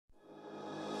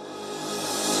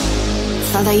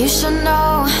Thought that you should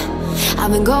know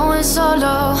I've been going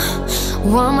solo.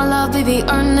 Want my love, baby,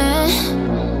 earn it.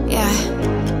 Yeah,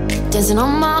 dancing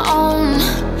on my own.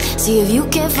 See if you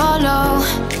can follow.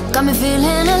 Got me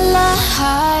feeling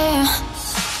alive.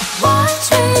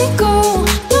 Watch me go,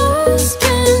 lose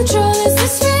control. Is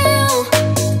this real?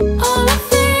 All I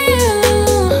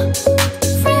feel.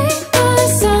 Break my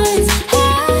signs.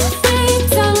 Every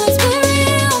time, let's be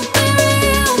real, be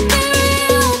real, be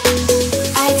real.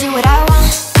 I do what I want.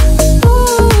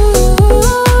 Ooh,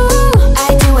 I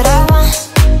do what I want.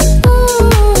 Ooh,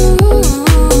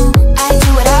 I do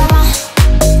what I want.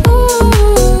 Ooh,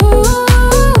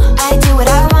 I do what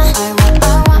I want. I want,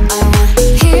 I want, I want.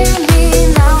 Hear me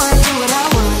now, I do what I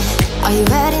want. Are you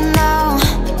ready now?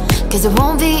 'Cause it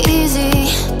won't be easy.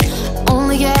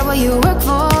 Only get what you work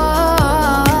for.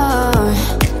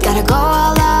 Gotta go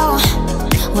all out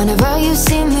whenever you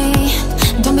see me.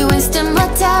 Don't be wasting my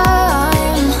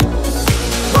time.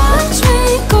 Watch me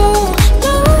go,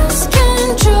 lose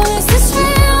control. Is this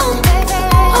real?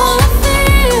 All I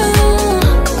feel.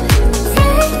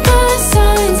 Break my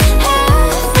signs.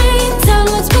 Every time,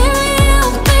 let's be real,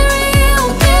 be real,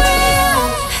 be real.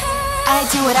 I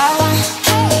do what I want.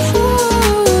 Ooh,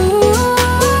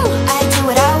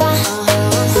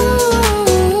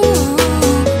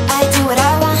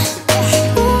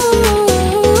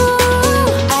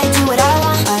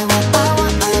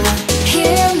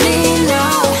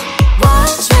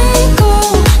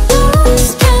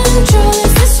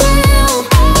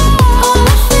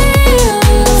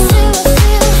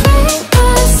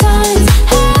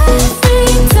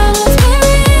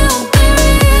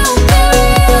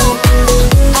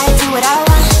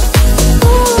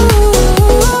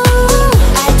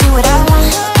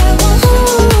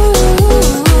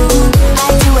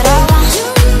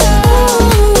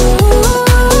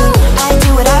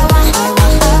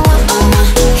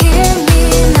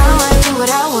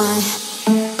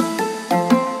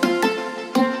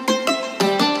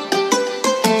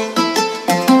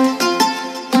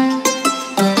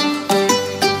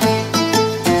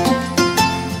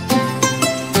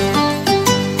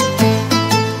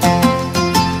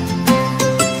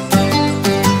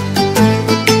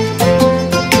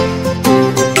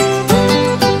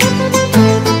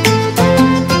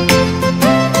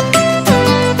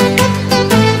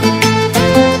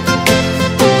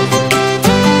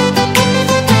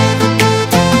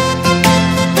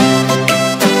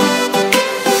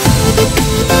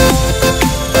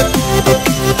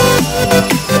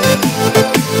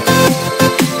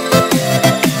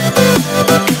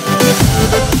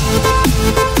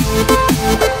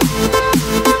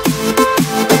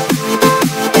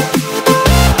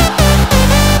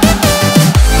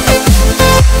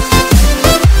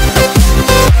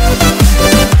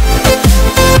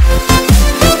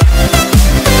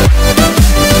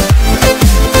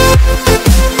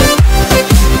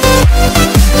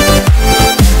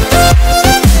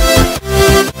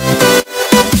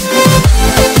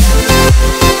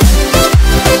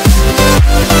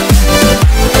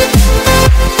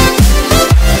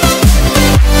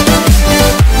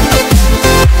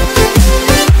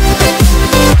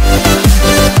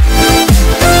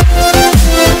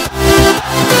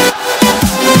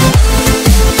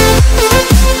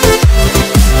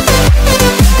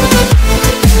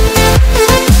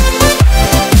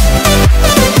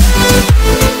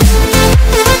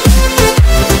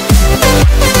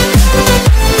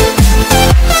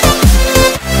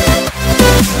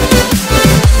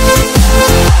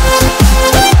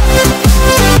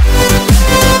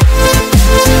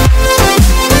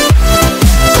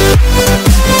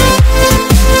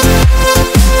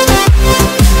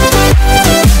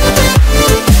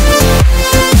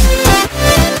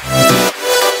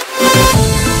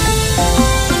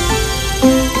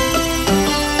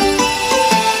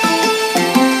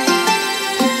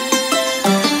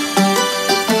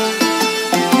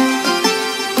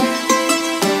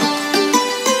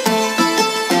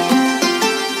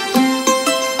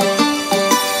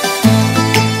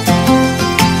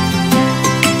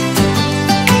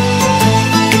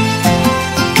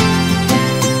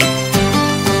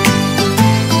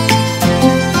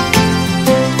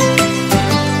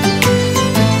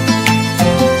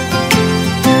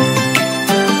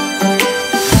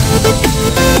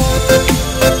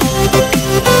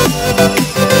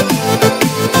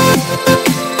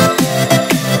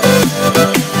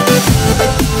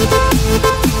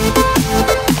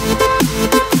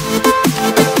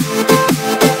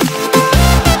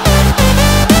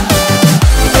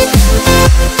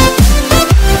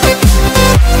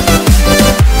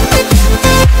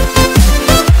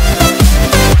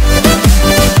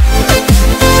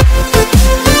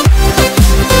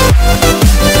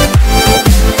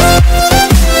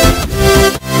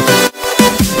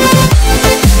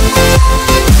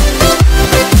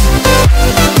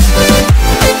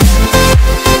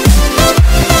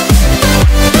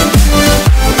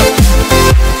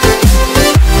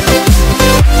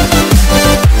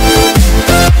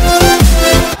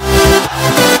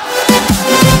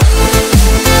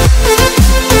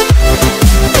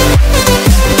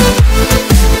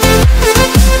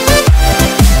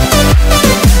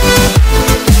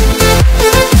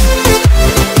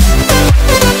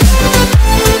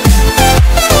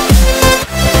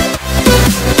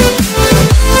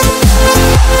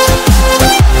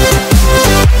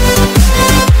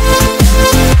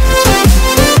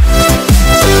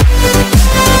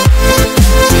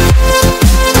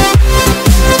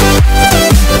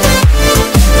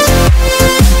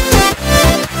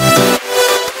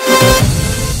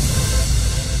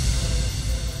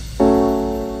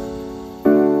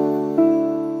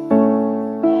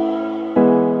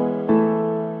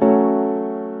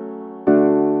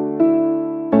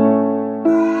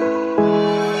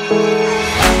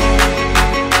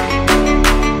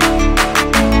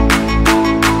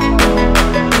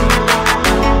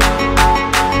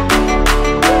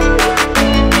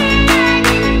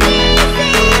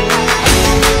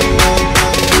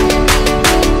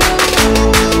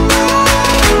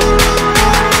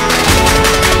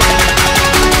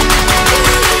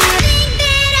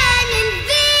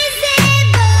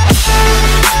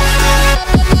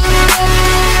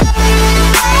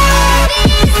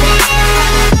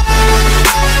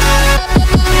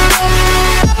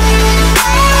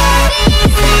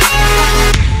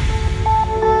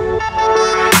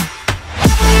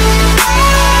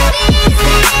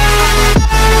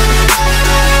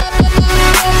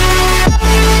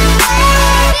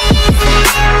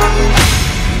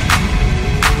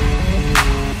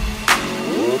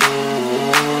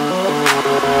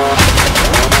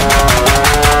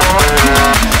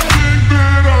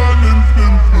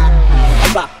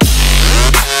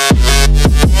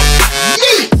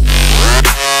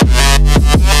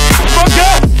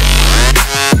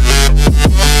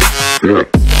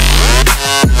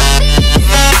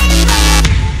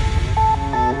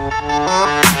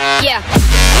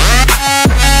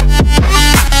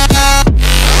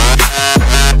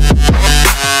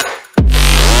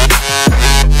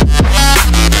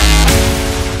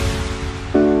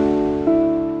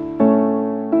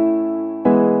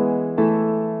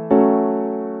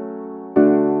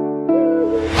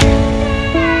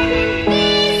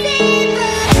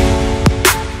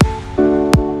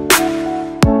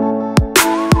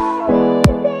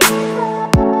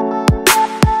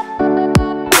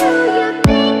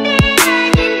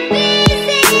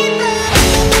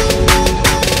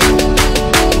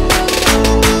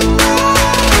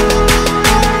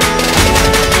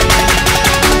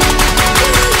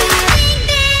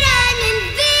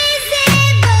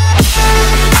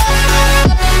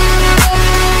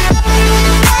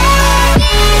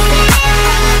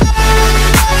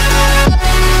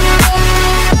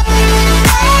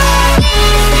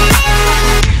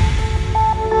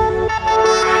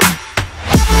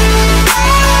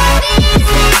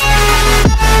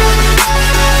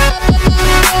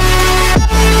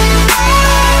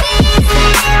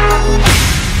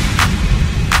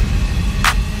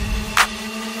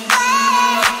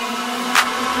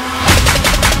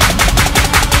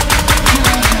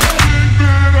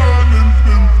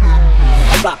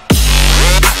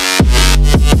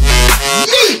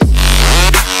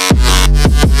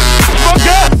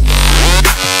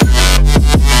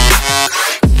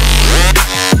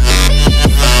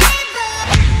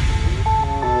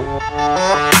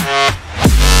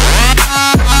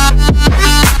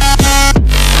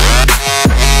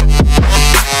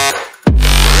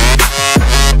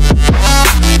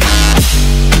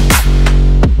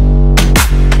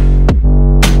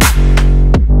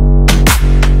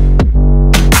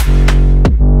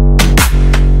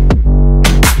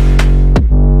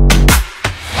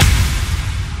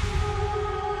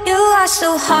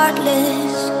 So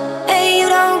heartless, and you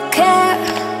don't care.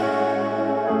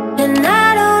 And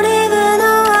I don't even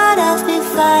know what I've been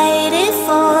fighting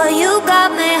for. You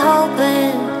got me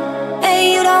hoping, and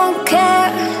you don't care.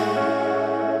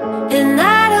 And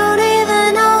I don't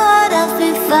even know what I've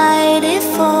been fighting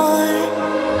for.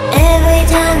 Every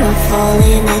time I fall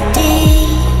in the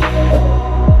deep,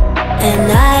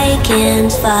 and I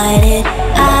can't fight it,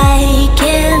 I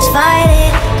can't fight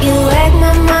it. You wreck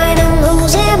my mind, I'm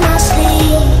losing my sleep.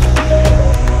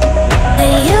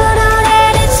 And you know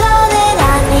that it's all that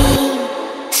I need,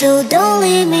 so don't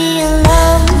leave me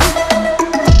alone.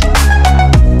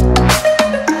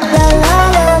 La la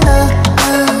la la,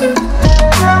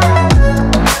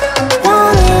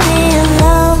 don't leave me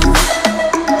alone.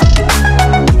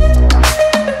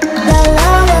 La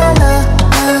la la la,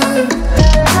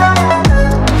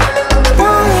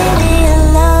 don't leave me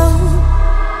alone.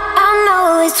 I know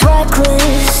it's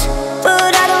reckless,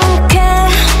 but I don't care.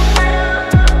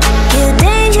 You're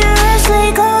dangerously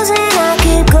close and I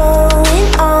keep going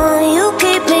on. You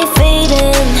keep me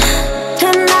fading,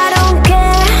 and I don't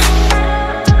care.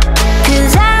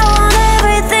 'Cause I want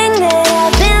everything that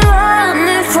I've been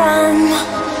running from.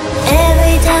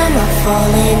 Every time I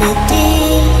fall in the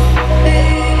deep,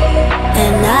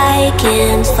 and I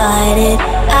can't fight it,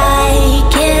 I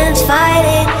can't fight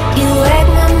it. You wreck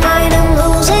my mind, I'm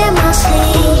losing my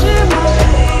sleep.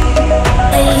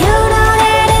 And you know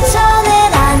that it's all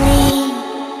that I need,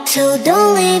 so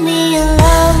don't leave me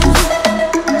alone.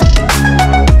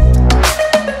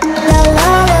 La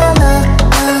la la la,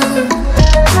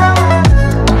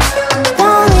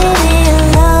 don't leave me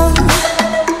alone.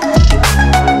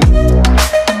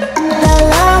 La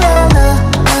la la la,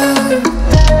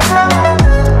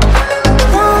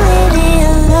 don't leave me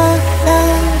alone.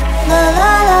 La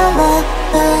la la la,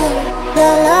 la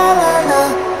la la la,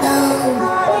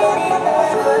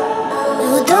 no,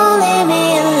 don't leave me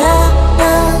alone.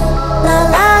 La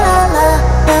la la la,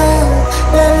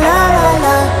 la la la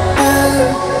la,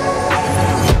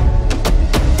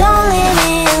 don't leave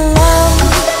me alone.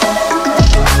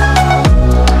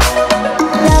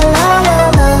 La la la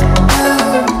la,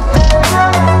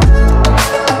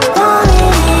 don't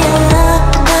leave me alone.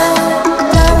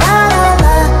 La la la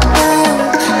la,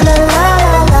 la la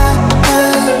la la,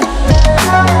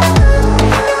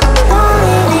 don't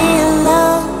leave me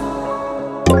alone.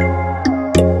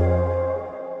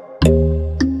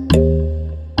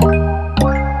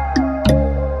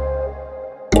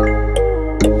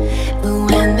 But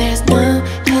when there's no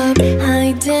hope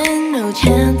hiding, no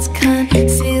chance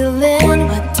concealing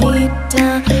what deep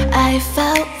down I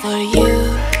felt for you.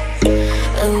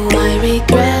 Oh, I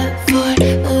regret for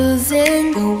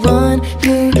losing the one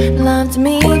who loved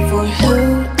me for who